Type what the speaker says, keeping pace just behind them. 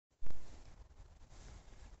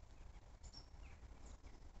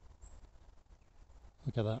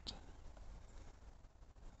Look at that.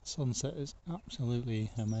 Sunset is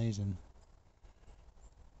absolutely amazing.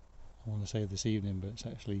 I want to say this evening, but it's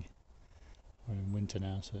actually, we're in winter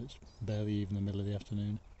now, so it's barely even the middle of the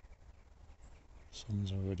afternoon.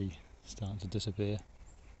 Sun's already starting to disappear.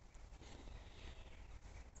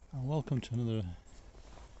 And welcome to another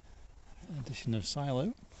edition of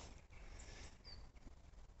Silo.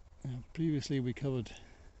 Previously we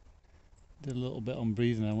did a little bit on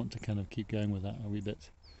breathing. I want to kind of keep going with that a wee bit,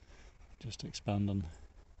 just to expand on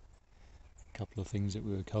a couple of things that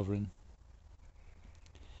we were covering.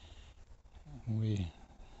 We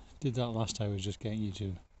did that last time, was just getting you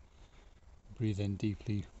to breathe in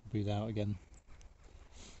deeply, breathe out again,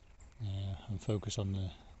 and focus on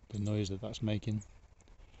the noise that's making.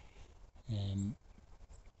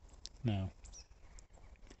 Now,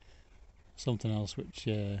 something else which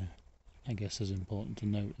I guess is important to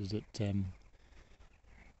note is that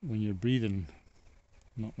when you're breathing,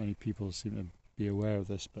 not many people seem to be aware of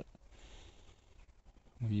this, but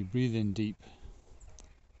when you breathe in deep,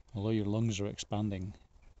 although your lungs are expanding,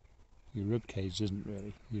 your rib cage isn't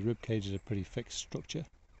really. Your rib cage is a pretty fixed structure,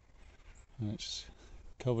 and it's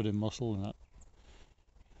covered in muscle, and that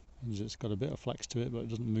means it's got a bit of flex to it, but it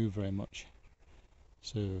doesn't move very much.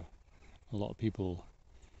 So a lot of people,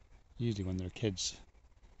 usually when they're kids,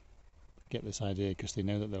 get this idea because they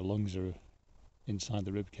know that their lungs are inside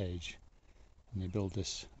the rib cage, and they build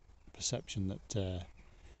this perception that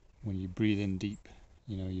when you breathe in deep,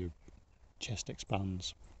 your chest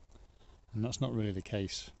expands, and that's not really the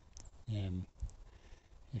case.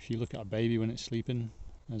 If you look at a baby when it's sleeping,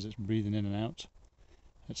 as it's breathing in and out,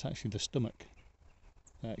 it's actually the stomach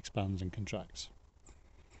that expands and contracts,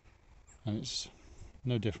 and it's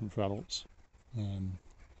no different for adults.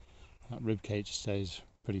 That rib cage stays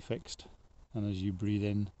pretty fixed, and as you breathe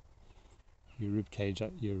in, your rib cage,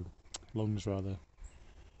 your lungs rather,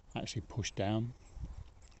 actually push down,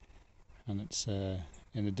 and it's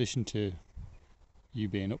in addition to you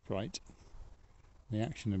being upright, the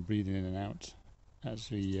action of breathing in and out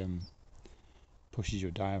actually pushes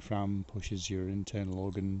your diaphragm, pushes your internal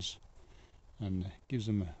organs, and gives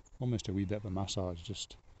them almost a wee bit of a massage,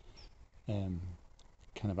 just kind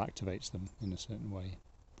of activates them in a certain way.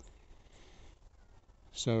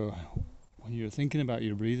 So when you're thinking about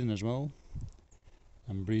your breathing as well,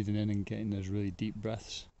 and breathing in and getting those really deep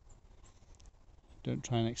breaths, don't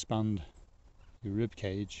try and expand your rib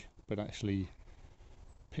cage, but actually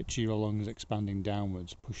picture your lungs expanding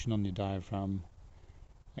downwards, pushing on your diaphragm,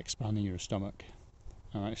 expanding your stomach,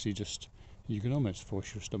 and actually you can almost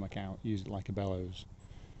force your stomach out, use it like a bellows,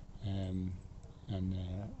 and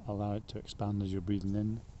allow it to expand as you're breathing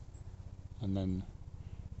in, and then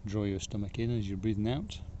draw your stomach in as you're breathing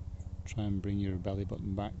out. Try and bring your belly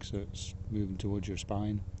button back so it's moving towards your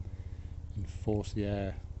spine, and force the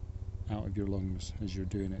air out of your lungs as you're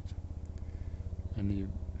doing it. And you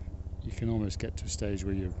can almost get to a stage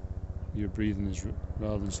where your breathing is,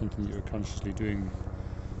 rather than something that you're consciously doing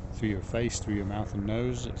through your face, through your mouth and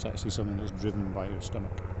nose, it's actually something that's driven by your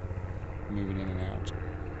stomach, moving in and out.